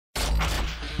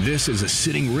This is a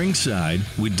Sitting Ringside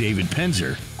with David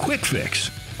Penzer. Quick Fix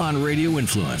on Radio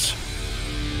Influence.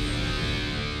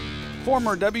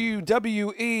 Former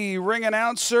WWE ring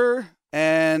announcer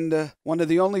and one of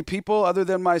the only people other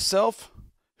than myself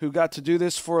who got to do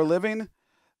this for a living,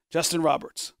 Justin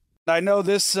Roberts. I know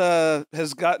this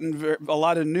has gotten a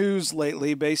lot of news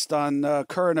lately based on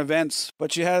current events,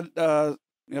 but you had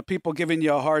people giving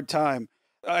you a hard time.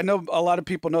 I know a lot of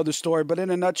people know the story, but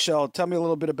in a nutshell, tell me a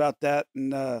little bit about that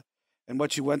and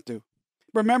what you went through.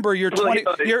 Remember, you're 20.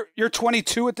 You're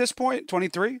 22 at this point.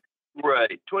 23.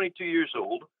 Right, 22 years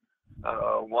old.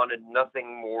 Wanted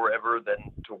nothing more ever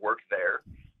than to work there,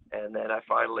 and then I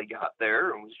finally got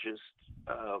there and was just,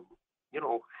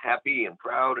 happy and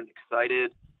proud and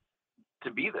excited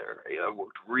to be there. I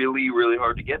worked really, really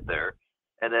hard to get there,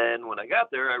 and then when I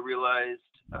got there, I realized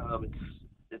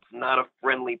it's not a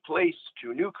friendly place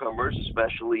to newcomers,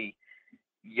 especially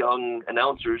young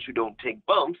announcers who don't take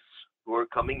bumps, who are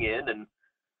coming in, and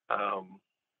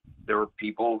there were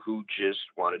people who just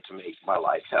wanted to make my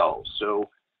life hell. So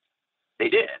they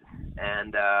did.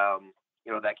 And,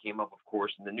 that came up, of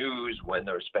course, in the news when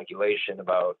there was speculation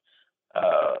about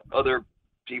other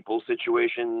people's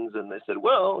situations. And they said,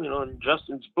 well, in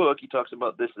Justin's book, he talks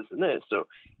about this, this, and this. So,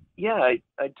 yeah,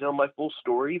 I tell my full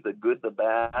story, the good, the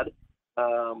bad.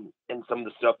 And some of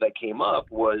the stuff that came up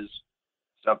was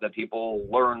stuff that people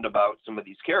learned about some of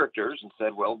these characters and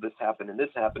said, well, this happened and this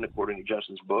happened according to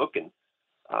Justin's book. And,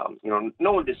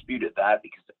 no one disputed that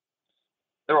because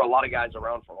there were a lot of guys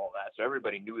around for all that. So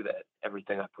everybody knew that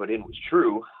everything I put in was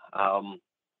true.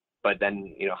 But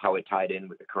then, how it tied in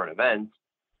with the current events,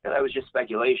 and that was just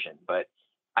speculation. But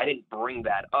I didn't bring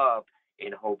that up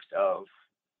in hopes of,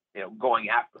 going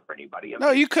after anybody.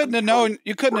 No, you couldn't have known.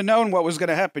 You couldn't have known what was going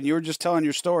to happen. You were just telling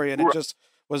your story, and it just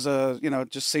was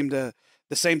just seemed to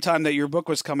the same time that your book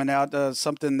was coming out,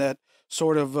 something that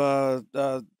sort of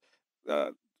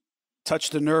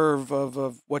touched the nerve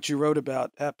of what you wrote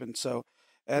about happened. So,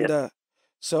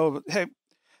 hey,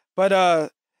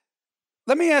 but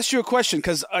let me ask you a question,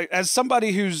 because as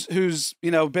somebody who's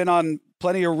been on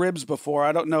plenty of ribs before,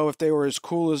 I don't know if they were as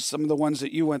cool as some of the ones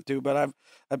that you went through, but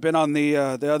I've been on the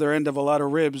other end of a lot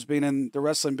of ribs, being in the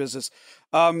wrestling business.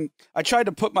 I tried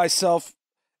to put myself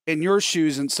in your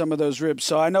shoes in some of those ribs.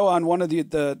 So I know on one of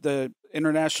the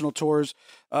international tours,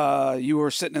 you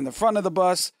were sitting in the front of the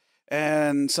bus,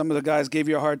 and some of the guys gave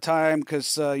you a hard time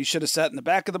because you should have sat in the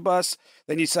back of the bus.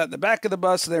 Then you sat in the back of the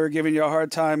bus, and they were giving you a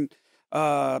hard time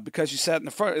because you sat in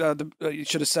the front. You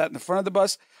should have sat in the front of the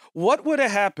bus. What would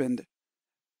have happened?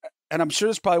 And I'm sure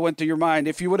this probably went through your mind,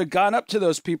 if you would have gone up to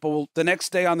those people the next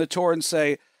day on the tour and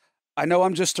say, I know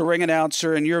I'm just a ring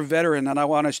announcer and you're a veteran and I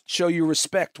want to show you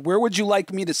respect. Where would you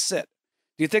like me to sit?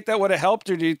 Do you think that would have helped,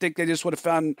 or do you think they just would have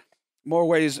found more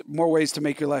ways to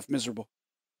make your life miserable?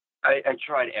 I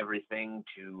tried everything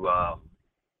to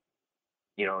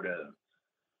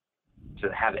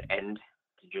have it end,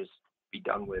 to just be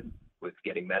done with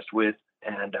getting messed with.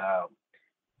 And,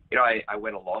 I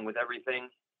went along with everything.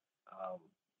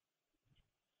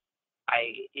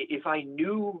 If I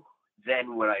knew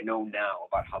then what I know now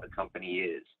about how the company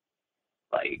is,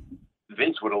 like,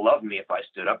 Vince would have loved me if I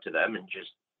stood up to them and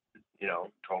just,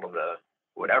 told them to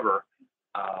whatever.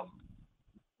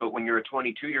 But when you're a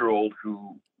 22-year-old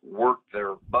who worked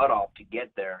their butt off to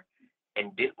get there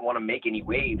and didn't want to make any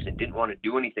waves and didn't want to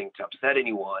do anything to upset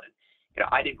anyone,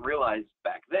 I didn't realize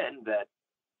back then that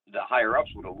the higher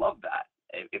ups would have loved that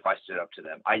if I stood up to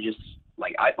them. I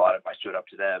thought if I stood up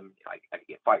to them, I could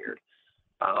get fired.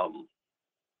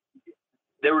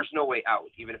 There was no way out,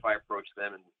 even if I approached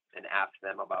them and asked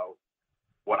them about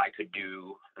what I could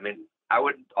do. I mean, I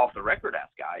would, off the record, ask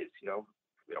guys,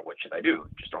 what should I do?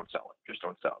 Just don't sell it. Just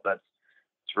don't sell it. That's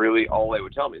really all they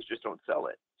would tell me, is just don't sell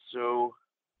it. So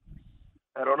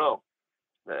I don't know.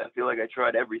 I feel like I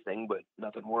tried everything, but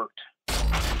nothing worked.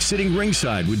 Sitting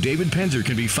Ringside with David Penzer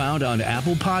can be found on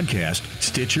Apple Podcast,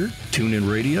 Stitcher, TuneIn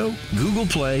Radio, Google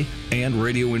Play, and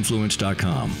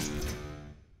RadioInfluence.com.